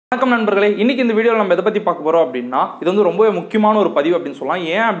வணக்கம் நண்பர்களே, இன்னைக்கு இந்த வீடியோவில் நம்ம எதை பற்றி பார்க்க போகிறோம் அப்படின்னா, இது வந்து ரொம்ப முக்கியமான ஒரு பதிவு அப்படின்னு சொல்லலாம்.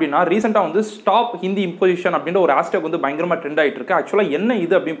 ஏன் அப்படின்னா, ரீசெண்டாக வந்து ஸ்டாப் ஹிந்தி இம்போசிஷன் அப்படின்ற ஒரு ஹேஷ்டேக் வந்து பயங்கரமாக ட்ரெண்ட் ஆகிட்டு இருக்கு. ஆக்சுவலாக என்ன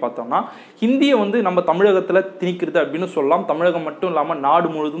இது அப்படின்னு பார்த்தோம்னா, ஹிந்தியை வந்து நம்ம தமிழகத்தில் திணிக்கிறது அப்படின்னு சொல்லலாம். தமிழகம் மட்டும் இல்லாமல் நாடு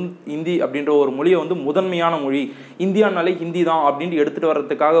முழுவதும் ஹிந்தி அப்படின்ற ஒரு மொழியை வந்து முதன்மையான மொழி, இந்தியானாலே ஹிந்தி தான் அப்படின்ட்டு எடுத்துகிட்டு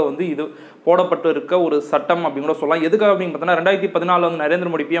வர்றதுக்காக வந்து இது போடப்பட்டு இருக்க ஒரு சட்டம் அப்படின்னு கூட சொல்லலாம். எதுக்காக அப்படின்னு பார்த்தோன்னா, 2014 வந்து நரேந்திர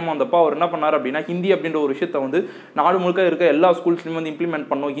மோடி பிஎம் வந்தப்போ அவர் என்ன பண்ணார் அப்படின்னா, ஹிந்தி அப்படின்ற ஒரு விஷயத்தை வந்து நாடு முழுக்க இருக்க எல்லா ஸ்கூல்ஸ்லையும் வந்து இம்ப்ளிமெண்ட்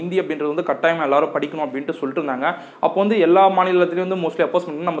பண்ணணும், ஹிந்தி அப்படின்றது வந்து கட்டாயமாக எல்லாரும் படிக்கணும் அப்படின்ட்டு சொல்லிட்டு இருந்தாங்க. அப்போ வந்து எல்லா மாநிலத்திலையும் வந்து மோஸ்ட்லி அப்போஸ்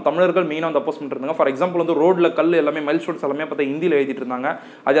பண்ணி நம்ம தமிழர்கள் மெயினாக வந்து அப்போஸ் பண்ணிட்டு இருந்தாங்க. ஃபார் எக்ஸாம்பிள் வந்து ரோட்ல கல் எல்லாமே மைல் ஸ்டோன்ஸ் எல்லாமே பார்த்தா ஹிந்தியில் எழுதிட்டு இருந்தாங்க.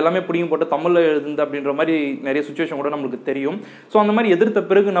 அது எல்லாமே பிடிக்கும் போட்டு தமிழில் எழுதுந்து அப்படின்ற மாதிரி நிறைய சுச்சுவேஷன் கூட நம்மளுக்கு தெரியும். ஸோ அந்த மாதிரி எதிர்த்த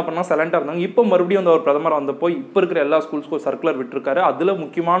பிறகு என்ன பண்ணால் சைலண்டாக இருந்தாங்க. இப்போ மறுபடியும் வந்து அவர் பிரதமர் வந்தப்போ இப்போ இருக்கிற எல்லா ஸ்கூல்ஸ்க்கும் ஒரு சர்க்குலர் விட்டுருக்காரு. அதில்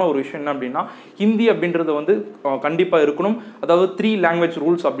முக்கியமான ஒரு விஷயம் என்ன அப்படின்னா, ஹிந்தி அப்படின்றது வந்து கண்டிப்பாக இருக்கணும். அதாவது 3 லாங்குவேஜ்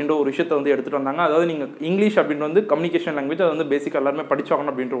ரூல்ஸ் அப்படின்ற ஒரு விஷயத்தை வந்து எடுத்துகிட்டு வந்தாங்க. அதாவது நீங்கள் இங்கிலீஷ் அப்படின்னு வந்து கம்யூனிகேஷன் லாங்குவேஜ், அது வந்து பேசிக்காக எல்லாருமே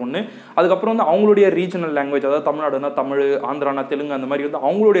படிச்சாகணும் அப்படின்ற ஒன்று. அதுக்கப்புறம் வந்து அவங்களுடைய ரீஜனல் லாங்குவேஜ், அதாவது தமிழ்நாடுனா தமிழ், ஆந்திரானா தெலுங்கு, அந்த மாதிரி வந்து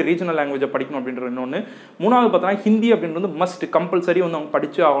அவங்களுடைய ரீஜனல் லாங்குவேஜை படிக்கணும் அப்படின்ற இன்னொன்று. மூணாவது பார்த்தோன்னா ஹிந்தி அப்படின்றது மஸ்ட் கம்பல்சரி வந்து அவங்க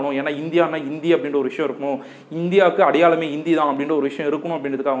படிச்சு ஆகணும். ஏன்னா இந்தியானா ஹிந்தி அப்படின்ற ஒரு விஷயம் இருக்கணும், இந்தியாவுக்கு அடையாளமே ஹிந்தி தான் அப்படின்ற ஒரு விஷயம் இருக்கணும்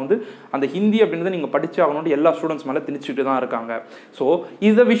அப்படின்றதுக்காக வந்து அந்த ஹிந்தி அப்படின்றத நீங்கள் படிச்சு ஆகணும்னு எல்லா ஸ்டூடெண்ட்ஸ் மேலே திணிச்சுட்டு தான் இருக்காங்க. ஸோ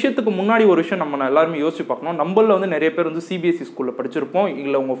இந்த விஷயத்துக்கு முன்னாடி ஒரு விஷயம் நம்ம எல்லாருமே யோசிச்சு பார்க்கணும். நம்மள வந்து நிறைய பேர் வந்து சிபிஎஸ்சி ஸ்கூலில் படிச்சிருப்போம்,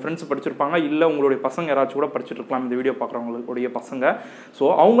 இல்லை உங்கள் ஃப்ரெண்ட்ஸ் படிச்சிருப்பாங்க, இல்லை உங்களுடைய பசங்க யாராச்சும் கூட படிச்சுட்டு இருக்கலாம் இந்த வீடியோ பார்க்குறவங்களுடைய பசங்க. ஸோ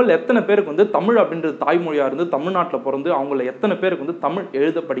அவங்கள எத்தனை பேருக்கு வந்து தமிழ் அப்படின்றது தாய்மொழியாக இருந்து தமிழ்நாட்டில் பிறந்து அவங்கள எத்தனை பேருக்கு வந்து தமிழ்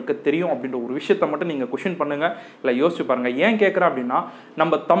எழுத படிக்க தெரியும் அப்படின்ற ஒரு விஷயத்தை மட்டும் நீங்கள் கொஷின் பண்ணுங்க, இல்லை யோசிச்சு பாருங்க. ஏன் கேட்குறேன் அப்படின்னா,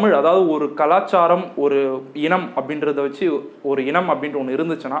 நம்ம தமிழ், அதாவது ஒரு கலாச்சாரம், ஒரு இனம் அப்படின்றத வச்சு ஒரு இனம் அப்படின்ற ஒன்று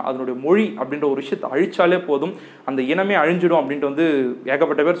இருந்துச்சுன்னா அதனுடைய மொழி அப்படின்ற ஒரு விஷயத்தை அழிச்சாலே போதும், அந்த இனமே அழிஞ்சிடும் அப்படின்ட்டு வந்து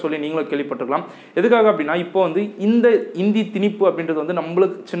ஏகப்பட்ட பேர் சொல்லி நீங்களும் கேள்விப்பட்டிருக்கலாம். எதுக்காக அப்படின்னா, இப்போ வந்து இந்த இந்தி திணிப்பு அப்படின்றது வந்து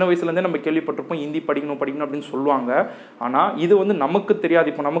நம்மளுக்கு சின்ன வயசுலேருந்தே நம்ம கேள்விப்பட்டிருப்போம், ஹிந்தி படிக்கணும் அப்படின்னு சொல்லுவாங்க. ஆனால் இது வந்து நமக்கு தெரியாது.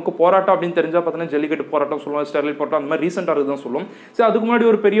 இப்போ நமக்கு போராட்டம் அப்படின்னு தெரிஞ்சால் பார்த்தீங்கன்னா ஜல்லிக்கட்டு போராட்டம் சொல்லுவோம், ஸ்டெர்லைட் போராட்டம், அந்த மாதிரி ரீசெண்டாக இருக்குதான் சொல்லுவோம். சரி, அதுக்கு முன்னாடி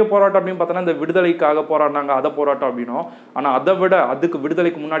ஒரு பெரிய போராட்டம் அப்படின்னு பார்த்தோன்னா இந்த விடுதலைக்காக போராடினாங்க, அதை போராட்டம் அப்படின்னும். ஆனால் அதை விட அதுக்கு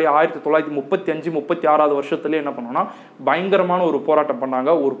விடுதலைக்கு முன்னாடி 1935, 36 வருஷத்துலேயே என்ன பண்ணோம்னா பயங்கரமான ஒரு போராட்டம் பண்ணாங்க,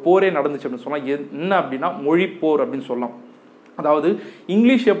 ஒரு போரே நடந்துச்சு அப்படின்னு சொல்லலாம். என்ன அப்படின்னா மொழி போர் அப்படின்னு சொல்லலாம். அதாவது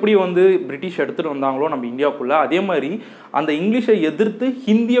இங்கிலீஷ் எப்படி வந்து பிரிட்டிஷ் எடுத்துகிட்டு வந்தாங்களோ நம்ம இந்தியாவுக்குள்ளே, அதே மாதிரி அந்த இங்கிலீஷை எதிர்த்து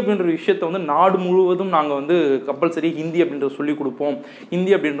ஹிந்தி அப்படின்ற விஷயத்தை வந்து நாடு முழுவதும் நாங்கள் வந்து கம்பல்சரி ஹிந்தி அப்படின்றத சொல்லிக் கொடுப்போம்,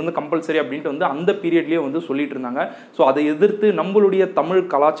 ஹிந்தி அப்படின்றது கம்பல்சரி அப்படின்ட்டு வந்து அந்த பீரியட்லேயே வந்து சொல்லிட்டு இருந்தாங்க. ஸோ அதை எதிர்த்து நம்மளுடைய தமிழ்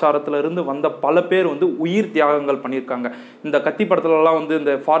கலாச்சாரத்திலிருந்து வந்த பல பேர் வந்து உயிர் தியாகங்கள் பண்ணியிருக்காங்க. இந்த கத்தி படத்துலலாம் வந்து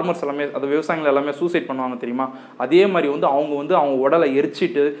இந்த ஃபார்மர்ஸ் எல்லாமே, அந்த விவசாயிகள் எல்லாமே சூசைட் பண்ணுவாங்க தெரியுமா, அதே மாதிரி வந்து அவங்க உடலை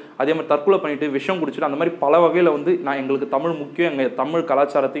எரிச்சிட்டு அதே மாதிரி தற்கொலை பண்ணிட்டு விஷம் குடிச்சிட்டு அந்த மாதிரி பல வகையில் வந்து எங்களுக்கு தமிழ் முக்கியம், எங்கள் தமிழ்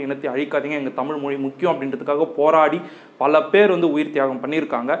கலாச்சாரத்தை இனத்தை அழிக்காதீங்க, எங்கள் தமிழ் மொழி முக்கியம் அப்படின்றதுக்காக போராடி பல பேர் வந்து உயிர் தியாகம்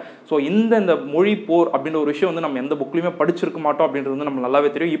பண்ணியிருக்காங்க. ஸோ இந்த மொழி போர் அப்படின்ற ஒரு விஷயம் வந்து நம்ம எந்த புக்லையுமே படிச்சிருக்க மாட்டோம் அப்படின்றது வந்து நம்ம நல்லாவே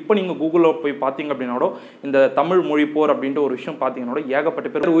தெரியும். இப்போ நீங்கள் கூகுளில் போய் பார்த்தீங்க அப்படின்னாடோ இந்த தமிழ் மொழி போர் அப்படின்ற ஒரு விஷயம் பார்த்தீங்கன்னா ஏகப்பட்ட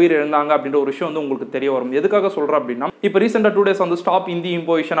பேர் உயிர் இழந்தாங்க அப்படின்ற ஒரு விஷயம் வந்து உங்களுக்கு தெரிய வரும். எதுக்காக சொல்கிறேன் அப்படின்னா, இப்போ ரீசெண்டாக 2 days வந்து ஸ்டாப் ஹிந்தி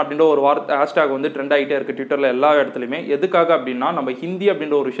இம்போசிஷன் அப்படின்ற ஒரு ஹேஷ்டாக் வந்து ட்ரெண்ட் ஆகிட்டே இருக்குது ட்விட்டரில் எல்லா இடத்துலையுமே. எதுக்காக அப்படின்னா, நம்ம ஹிந்தி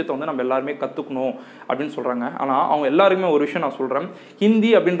அப்படின்ற ஒரு விஷயத்தை வந்து நம்ம எல்லாருமே கற்றுக்கணும் அப்படின்னு சொல்கிறாங்க. ஆனால் அவங்க எல்லாருமே ஒரு விஷயம் நான் சொல்கிறேன்,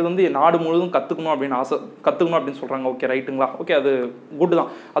 ஹிந்தி அப்படின்றது வந்து நாடு முழுவதும் கற்றுக்கணும் அப்படின்னு சொல்கிறாங்க. ஓகே, ரைட்டுங்களா? ஓகே, அது குட் தான்.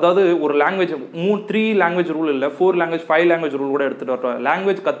 அதாவது ஒரு லாங்குவேஜ் 3 லாங்குவேஜ் ரூல் இல்லை, 4 லாங்குவேஜ் 5 லாங்குவேஜ் ரூல் கூட எடுத்துகிட்டு வரலாம்.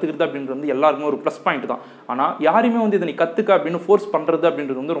 லாங்குவேஜ் கற்றுக்கிறது அப்படின்றது வந்து எல்லாருமே ஒரு ப்ளஸ் பாயிண்ட் தான். ஆனால் யாருமே வந்து இதை நீ கற்றுக்க அப்படின்னு ஃபோர்ஸ் பண்ணுறது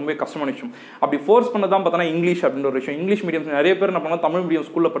அப்படின்றது வந்து ரொம்ப கஷ்டமான விஷயம். அப்படி ஃபோர்ஸ் பண்ணதான் பார்த்தோன்னா இங்கிலீஷ் அப்படின்ற ஒரு விஷயம். இங்கிலீஷ் மீடியம் நிறைய பேர் என்ன பண்ணால் தமிழ் மீடியம்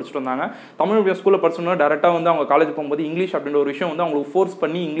ஸ்கூலில் படிச்சுட்டு வந்தாங்க. தமிழ் மீடியம் ஸ்கூலில் படிச்சோம்னா டேரெக்டாக வந்து அவங்க காலேஜ் போகும்போது இங்கிலீஷ் அப்படின்ற ஒரு விஷயம் வந்து அவங்களுக்கு ஃபோர்ஸ்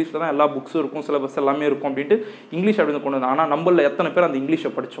பண்ணி இங்கிலீஷில் தான் எல்லா புக்ஸும் இருக்கும், சிலபஸ் எல்லாமே இருக்கும் அப்படின்ட்டு இங்கிலீஷ் அப்படின்னு கொண்டு வந்தாங்க. ஆனால் நம்மள எத்தனை பேர் அந்த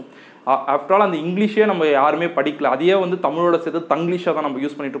இங்கிலீஷை படித்தோம்? ஆஃப்டர் ஆல் அந்த இங்கிலீஷே நம்ம யாருமே படிக்கல, அதையே வந்து தமிழோட சேர்த்து தங்கிலீஷாக தான் நம்ம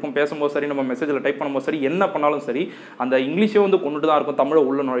யூஸ் பண்ணிட்டு இருக்கோம். பேசும்போது சரி, நம்ம மெசேஜில் டைப் பண்ணும்போது சரி, என்ன பண்ணாலும் சரி, அந்த இங்கிலீஷே வந்து கொண்டுட்டு தான் இருக்கும் தமிழை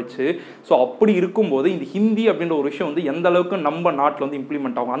உள்ள நுழைச்சு. ஸோ அப்படி இருக்கும்போது இந்த ஹிந்தி அப்படின்ற ஒரு விஷயம் வந்து எந்த அளவுக்கு நம்ம நாட்டில் வந்து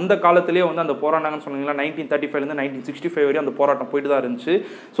இம்ப்ளிமெண்ட் ஆகும். அந்த காலத்திலேயே வந்து அந்த போராட்டங்கன்னு சொன்னீங்கன்னா 1935 1965 வரையும் அந்த போராட்டம் போயிட்டு தான் இருந்துச்சு.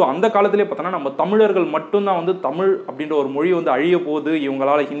 ஸோ அந்த காலத்திலே பார்த்தோன்னா நம்ம தமிழர்கள் மட்டும்தான் வந்து தமிழ் அப்படின்ற ஒரு மொழி வந்து அழிய போகுது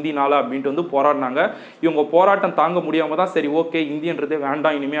இவங்களால ஹிந்தினால அப்படின்ட்டு வந்து போராடினாங்க. இவங்க போராட்டம் தாங்க முடியாமல் தான் சரி ஓகே ஹிந்தின்றதே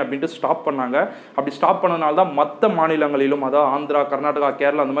வேண்டாம் இனிமே அப்படின்ட்டு ஸ்டாப் பண்ணாங்க. அப்படி ஸ்டாப் பண்ணனால தான் மற்ற மாநிலங்களிலும், அதாவது ஆந்திரா, கர்நாடகா,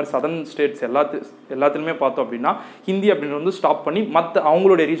 கேரளா, அந்த மாதிரி சதர்ன் ஸ்டேட்ஸ் எல்லாத்துலையுமே பார்த்தோம் அப்படின்னா ஹிந்தி அப்படின்றது வந்து ஸ்டாப் பண்ணி மற்ற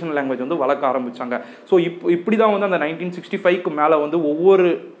அவங்களுடைய ரீஜனல் லாங்குவேஜ் வந்து வளர்க்க ஆரம்பிச்சாங்க. ஸோ இப்படி தான் வந்து அந்த 1965க்கு மேலே வந்து ஒவ்வொரு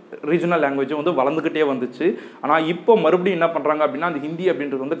ரீஜனல் லாங்குவேஜும் வந்து வளர்ந்துக்கிட்டே வந்துச்சு. ஆனால் இப்போ மறுபடியும் என்ன பண்ணுறாங்க அப்படின்னா அந்த ஹிந்தி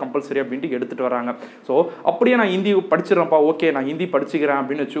அப்படின்றது வந்து கம்பல்சரி அப்படின்ட்டு எடுத்துகிட்டு வராங்க. ஸோ அப்படியே நான் ஹிந்தி படிச்சிடறேன்ப்பா, ஓகே நான் ஹிந்தி படிச்சுக்கிறேன்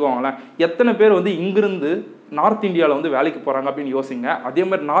அப்படின்னு வச்சுக்கோங்களேன். எத்தனை பேர் வந்து இங்கிருந்து நார்த் இந்தியாவில் வந்து வேலைக்கு போகிறாங்க அப்படின்னு யோசிங்க. அதே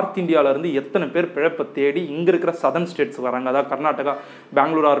மாதிரி நார்த் இந்தியாவிலேருந்து எத்தனை பேர் பிழைப்பை தேடி இங்கே இருக்கிற சதர்ன் ஸ்டேட்ஸ் வராங்க. அதாவது கர்நாடகா,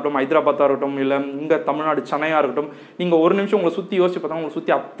 பெங்களூராக இருக்கட்டும், ஹைதராபாத்தாக இருக்கட்டும், இல்லை இங்கே தமிழ்நாடு சென்னையாக இருக்கட்டும். நீங்கள் ஒரு நிமிஷம் உங்களை சுற்றி யோசிச்சு பார்த்தா உங்களை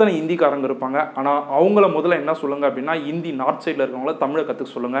சுற்றி அத்தனை ஹிந்திக்காரங்க இருப்பாங்க. ஆனால் அவங்கள முதல்ல என்ன சொல்லுங்கள் அப்படின்னா ஹிந்தி நார்த் சைடில் இருக்கவங்கள தமிழை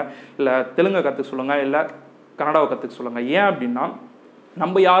கற்றுக்க சொல்லுங்கள், இல்லை தெலுங்கை கற்றுக்க சொல்லுங்கள், இல்லை கன்னடாவை கற்றுக்க சொல்லுங்கள். ஏன் அப்படின்னா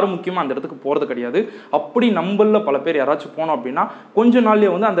நம்ம யாரும் முக்கியமாக அந்த இடத்துக்கு போகிறது கிடையாது. அப்படி நம்மளில் பல பேர் யாராச்சும் போனோம் அப்படின்னா கொஞ்ச நாள்லேயே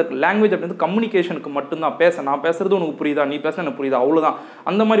வந்து அந்த லாங்குவேஜ் அப்படின்றது கம்யூனிகேஷனுக்கு மட்டும்தான். நான் பேசுறது உனக்கு புரியுதா, நீ பேச எனக்கு புரியுதா, அவ்வளோதான்.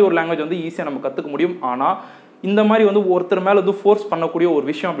 அந்த மாதிரி ஒரு லாங்குவேஜ் வந்து ஈஸியாக நம்ம கற்றுக்க முடியும். ஆனால் இந்த மாதிரி வந்து ஒருத்தர் மேலே வந்து ஃபோர்ஸ் பண்ணக்கூடிய ஒரு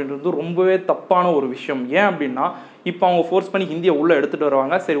விஷயம் அப்படின்றது ரொம்பவே தப்பான ஒரு விஷயம். ஏன் அப்படின்னா இப்போ அவங்க ஃபோர்ஸ் பண்ணி ஹிந்தியை உள்ளே எடுத்துகிட்டு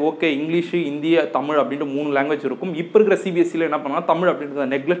வருவாங்க. சரி ஓகே, இங்கிலீஷு, இந்திய, தமிழ் அப்படின்ட்டு 3 லாங்குவேஜ் இருக்கும். இப்போ இருக்கிற சிபிஎஸ்சியில் என்ன பண்ணுவாங்க, தமிழ் அப்படின்றத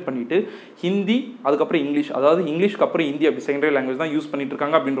நெக்லெக்ட் பண்ணிவிட்டு ஹிந்தி, அதுக்கப்புறம் இங்கிலீஷ், அதாவது இங்கிலீஷ்க்கு அப்புறம் ஹிந்தி அப்படி செகண்டரி லாங்குவேஜ் தான் யூஸ் பண்ணிட்டு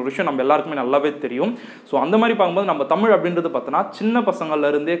இருக்காங்க அப்படின்ற ஒரு விஷயம் நம்ம எல்லாருக்குமே நல்லாவே தெரியும். ஸோ அந்த மாதிரி பார்க்கும்போது நம்ம தமிழ் அப்படின்றது பார்த்தோன்னா சின்ன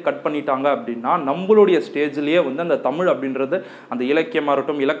பசங்கள்லேருந்தே கட் பண்ணிட்டாங்க அப்படின்னா நம்மளுடைய ஸ்டேஜ்லேயே வந்து அந்த தமிழ் அப்படின்றது அந்த இலக்கியமாக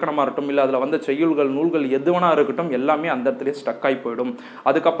இருக்கட்டும், இலக்கணமாக இருக்கட்டும், இல்லை அதில் வந்த செய்யுள்கள், நூல்கள் எதுவாக இருக்கட்டும் எல்லாமே அந்த இடத்துலேயே ஸ்டக் ஆகி போயிடும்.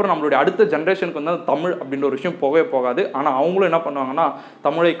 அதுக்கப்புறம் நம்மளுடைய அடுத்த ஜென்ரேஷனுக்கு வந்து தமிழ் அப்படின்ற ஒரு விஷயம் போகாது. ஆனால் அவங்களும் என்ன பண்ணுவாங்கன்னா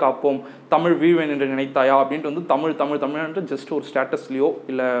தமிழை காப்போம், தமிழ் வீழ்வேன் என்று நினைத்தாயா அப்படின்ட்டு வந்து தமிழ் ஜஸ்ட் ஒரு ஸ்டேட்டஸ்லையோ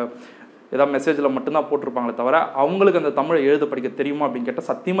இல்லை ஏதாவது மெசேஜில் மட்டும்தான் போட்டிருப்பாங்களே தவிர அவங்களுக்கு அந்த தமிழை எழுத படிக்க தெரியுமா அப்படின்னு கேட்டால்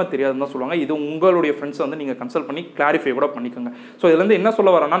சத்தியமாக தெரியாதுன்னு தான் சொல்லுவாங்க. இது உங்களுடைய ஃப்ரெண்ட்ஸை வந்து நீங்கள் கன்சல்ட் பண்ணி கிளாரிஃபை கூட பண்ணிக்கோங்க. ஸோ இதுலேருந்து என்ன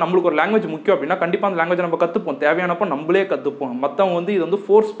சொல்ல வரேன்னா நம்மளுக்கு ஒரு லாங்குவேஜ் முக்கியம் அப்படின்னா கண்டிப்பாக அந்த லாங்குவேஜ் நம்ம கற்றுப்போம், தேவையானப்போ நம்மளே கற்றுப்போம். மற்றவங்க வந்து இது வந்து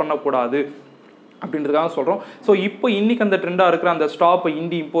ஃபோர்ஸ் பண்ணக்கூடாது அப்படின்றதுக்காக சொல்கிறோம். ஸோ இப்போ இன்றைக்கி அந்த ட்ரெண்டாக இருக்கிற அந்த ஸ்டாப்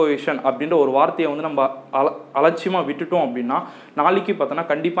ஹிந்தி இம்போசிஷன் அப்படின்ற ஒரு வார்த்தையை வந்து நம்ம அலட்சியமாக விட்டுட்டோம் அப்படின்னா நாளைக்கு பார்த்தோன்னா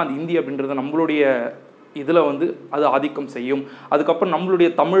கண்டிப்பாக அந்த ஹிந்தி அப்படின்றது நம்மளுடைய இதில் வந்து அது ஆதிக்கம் செய்யும். அதுக்கப்புறம் நம்மளுடைய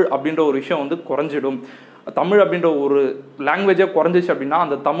தமிழ் அப்படின்ற ஒரு விஷயம் வந்து குறைஞ்சிடும். தமிழ் அப்படின்ற ஒரு லாங்குவேஜே குறைஞ்சிச்சு அப்படின்னா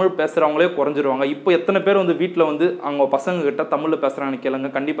அந்த தமிழ் பேசுகிறவங்களே குறைஞ்சிருவாங்க. இப்போ எத்தனை பேர் வந்து வீட்டில் வந்து அவங்க பசங்க கிட்ட தமிழில் பேசுகிறாங்கன்னு கேளுங்க,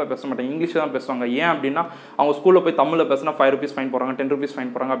 கண்டிப்பாக பேச மாட்டாங்க, இங்கிலீஷில் தான் பேசுவாங்க. ஏன் அப்படின்னா அவங்க ஸ்கூலில் போய் தமிழில் பேசினா 5 rupees ஃபைன் போடுறாங்க, 10 rupees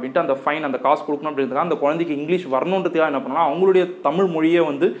ஃபைன் போடுறாங்க அப்படின்ட்டு அந்த ஃபைன் அந்த காசு கொடுக்கணும் அப்படின்றதுக்காக அந்த குழந்தைக்கு இங்கிலீஷ் வரணுன்றதுக்காக என்ன பண்ணலாம், அவங்களுடைய தமிழ் மொழியை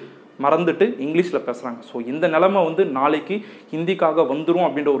வந்து மறந்துட்டு இங்கிலீஷில் பேசுகிறாங்க. ஸோ இந்த நிலைமை வந்து நாளைக்கு ஹிந்திக்காக வந்துடும்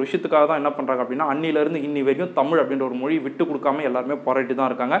அப்படின்ற ஒரு விஷயத்துக்காக தான் என்ன பண்ணுறாங்க அப்படின்னா அன்னிலேருந்து இன்னி வரைக்கும் தமிழ் அப்படின்ற ஒரு மொழி விட்டு கொடுக்காம எல்லாருமே போராட்டி தான்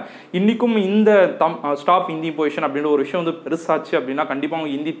இருக்காங்க. இன்றைக்கும் இந்த ஸ்டாப் ஹிந்தி இம்போசிஷன் அப்படின்ற ஒரு விஷயம் வந்து பெருசாச்சு அப்படின்னா கண்டிப்பாக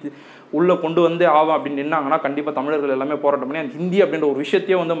அவங்க ஹிந்தி உள்ளே கொண்டு வந்து ஆகும் அப்படின்னு நின்னாங்கன்னா கண்டிப்பாக தமிழர்கள் எல்லாமே போராட்டம் பண்ணி அந்த ஹிந்தி அப்படின்ற ஒரு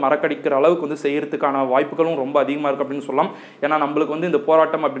விஷயத்தையே வந்து மறக்கடிக்கிற அளவுக்கு வந்து செய்யறதுக்கான வாய்ப்புகளும் ரொம்ப அதிகமாக இருக்குது அப்படின்னு சொல்லலாம். ஏன்னா நம்மளுக்கு வந்து இந்த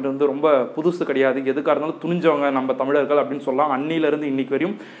போராட்டம் அப்படின்றது வந்து ரொம்ப புதுசு கிடையாது, எதுக்காக இருந்தாலும் துணிஞ்சவங்க நம்ம தமிழர்கள் அப்படின்னு சொல்லலாம் அன்னிலேருந்து இன்னைக்கு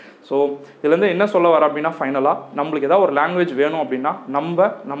வரையும். ஸோ இதுலேருந்து என்ன சொல்ல வர அப்படின்னா ஃபைனலாக நம்மளுக்கு ஏதாவது ஒரு லாங்குவேஜ் வேணும் அப்படின்னா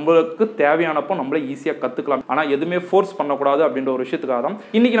நம்மளுக்கு தேவையானப்போ நம்மளே ஈஸியாக கற்றுக்கலாம். ஆனால் எதுவுமே ஃபோர்ஸ் பண்ணக்கூடாது அப்படின்ற ஒரு விஷயத்துக்காக தான்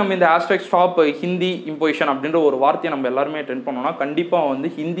இன்றைக்கி நம்ம இந்த #ஸ்டாப் ஹிந்தி இம்போசிஷன் அப்படின்ற ஒரு வார்த்தையை நம்ம எல்லாருமே ட்ரெண்ட் பண்ணோம்னா கண்டிப்பாக வந்து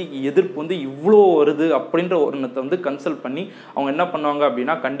ஹிந்திக்கு எதிர்ப்பு வந்து இவ்வளோ வருது அப்படின்ற ஒருத்தை வந்து கன்சல்ட் பண்ணி அவங்க என்ன பண்ணுவாங்க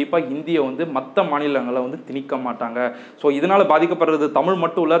அப்படின்னா கண்டிப்பாக ஹிந்தியை வந்து மற்ற மாநிலங்களை வந்து திணிக்க மாட்டாங்க. ஸோ இதனால் பாதிக்கப்படுறது தமிழ்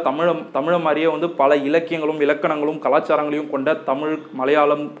மட்டும் இல்லை, தமிழை மாதிரியே வந்து பல இலக்கியங்களும் இலக்கணங்களும் கலாச்சாரங்களையும் கொண்ட தமிழ்,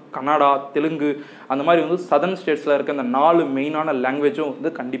 மலையாளம், கன்னடா, தெலுங்கு அந்த மாதிரி வந்து சதர்ன் ஸ்டேட்ஸில் இருக்க இந்த 4 மெயினான லாங்குவேஜும் வந்து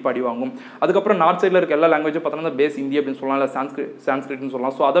கண்டிப்பாக அடி வாங்கும். அதுக்கப்புறம் நார்த் சைடில் இருக்க எல்லா லாங்குவேஜும் பார்த்தோன்னா பேஸ் ஹிந்தி அப்படின்னு சொல்லலாம், இல்லை சான்ஸ்கிரிட்னு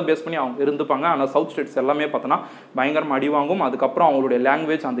சொல்லலாம். ஸோ அதை பேஸ் பண்ணி அவங்க இருந்துப்பாங்க. ஆனால் சவுத் ஸ்டேட்ஸ் எல்லாமே பார்த்தோன்னா பயங்கரமாக அடி வாங்கும். அதுக்கப்புறம் அவங்களுடைய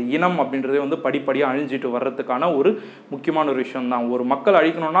லாங்குவேஜ் அந்த இனம் அப்படின்றதே வந்து படிப்படியாக அழிஞ்சிட்டு வர்றதுக்கான ஒரு முக்கியமான ஒரு விஷயம் தான். ஒரு மக்கள்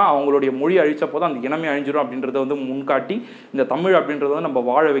அழிக்கணும்னா அவங்களுடைய மொழி அழிச்ச போது அந்த இனமே அழிஞ்சிடும் அப்படின்றத வந்து முன்காட்டி இந்த தமிழ் அப்படின்றத வந்து நம்ம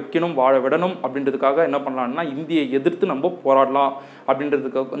வாழ வைக்கணும், வாழ விடணும் அப்படின்றதுக்காக என்ன பண்ணலாம்னா இந்தியை எதிர்த்து நம்ம போராடலாம்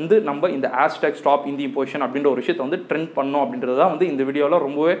அப்படின்றதுக்கு வந்து நம்ம இந்த #ஸ்டாப் ஹிந்தி இம்போசிஷன் அப்படின்ற ஒரு விஷயத்தை வந்து ட்ரெண்ட் பண்ணோம் அப்படின்றது தான் வந்து இந்த வீடியோவில்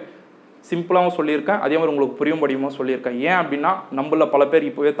ரொம்பவே சிம்பிளாகவும் சொல்லியிருக்கேன். அதே மாதிரி உங்களுக்கு புரியும்படியுமாக சொல்லியிருக்கேன். ஏன் அப்படின்னா நம்மள பல பேர்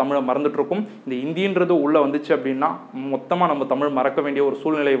இப்போவே தமிழை மறந்துட்டுருக்கும். இந்த ஹிந்தின்றது உள்ளே வந்துச்சு அப்படின்னா மொத்தமாக நம்ம தமிழ் மறக்க வேண்டிய ஒரு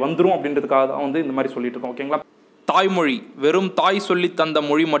சூழ்நிலை வந்துடும் அப்படின்றதுக்காக தான் வந்து இந்த மாதிரி சொல்லிட்டு இருக்கோம். ஓகேங்களா? தாய்மொழி வெறும் தாய் சொல்லி தந்த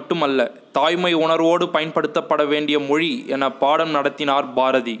மொழி மட்டுமல்ல, தாய்மை உணர்வோடு பயன்படுத்தப்பட வேண்டிய மொழி என பாடம் நடத்தினார்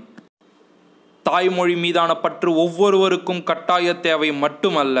பாரதி. தாய்மொழி மீதான பற்று ஒவ்வொருவருக்கும் கட்டாய தேவை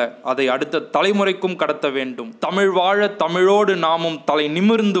மட்டுமல்ல, அதை அடுத்த தலைமுறைக்கும் கடத்த வேண்டும். தமிழ் வாழ தமிழோடு நாமும் தலை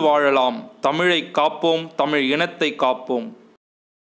நிமிர்ந்து வாழலாம். தமிழை காப்போம், தமிழ் இனத்தை காப்போம்.